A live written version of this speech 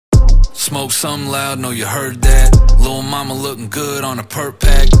smoke something loud, know you heard that. Lil' mama looking good on a perk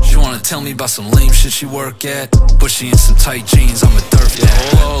pack. She wanna tell me about some lame shit she work at, but she in some tight jeans, I'm a dirt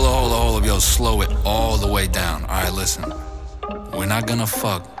dad. Hold up, yo, slow it all the way down. Alright, listen, we're not gonna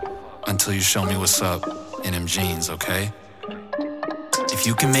fuck until you show me what's up in them jeans, okay? If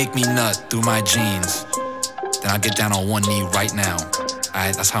you can make me nut through my jeans, then I'll get down on one knee right now.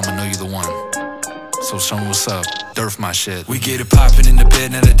 Alright, that's how I'ma know you the one. So show me what's up, Durf my shit. We get it poppin' in the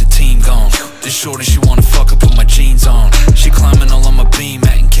bed now that the team gone. This shorty, she wanna fuck, I put my jeans on. She climbing all on my beam,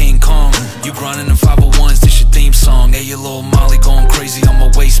 acting King Kong. You grinding in 501s, this your theme song. Hey, your little Molly going crazy on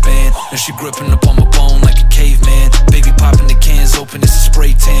my waistband. Now she gripping up on my bone like a caveman. Baby popping the cans open, it's a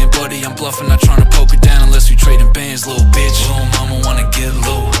spray tan. Buddy, I'm bluffing, not trying to poke it down unless we trading bands, little bitch. Little mama wanna get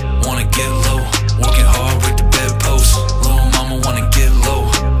low, wanna get low. Working hard with the bedpost. Little mama wanna get low,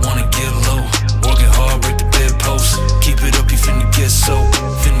 wanna get low. Working hard with the bedpost. Keep it up, you finna get so,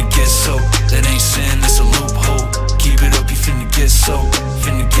 finna get so. That ain't sin, that's a loophole. Keep it up, you finna get so,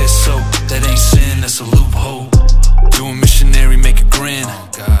 finna get so. That ain't sin, that's a loophole. Doing missionary, make a grin. Oh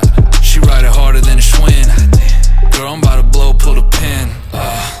God, she ride it harder than a Schwinn. Girl, I'm about to blow, pull the pin.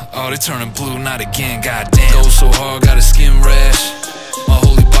 Oh, they turning blue, not again, goddamn. Go so hard, got a skin rash. My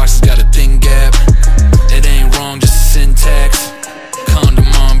holy box has got a thin gap. It ain't wrong, just a syntax. Condom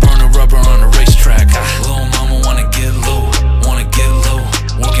on, burning rubber on a racetrack. Little mama wanna get low,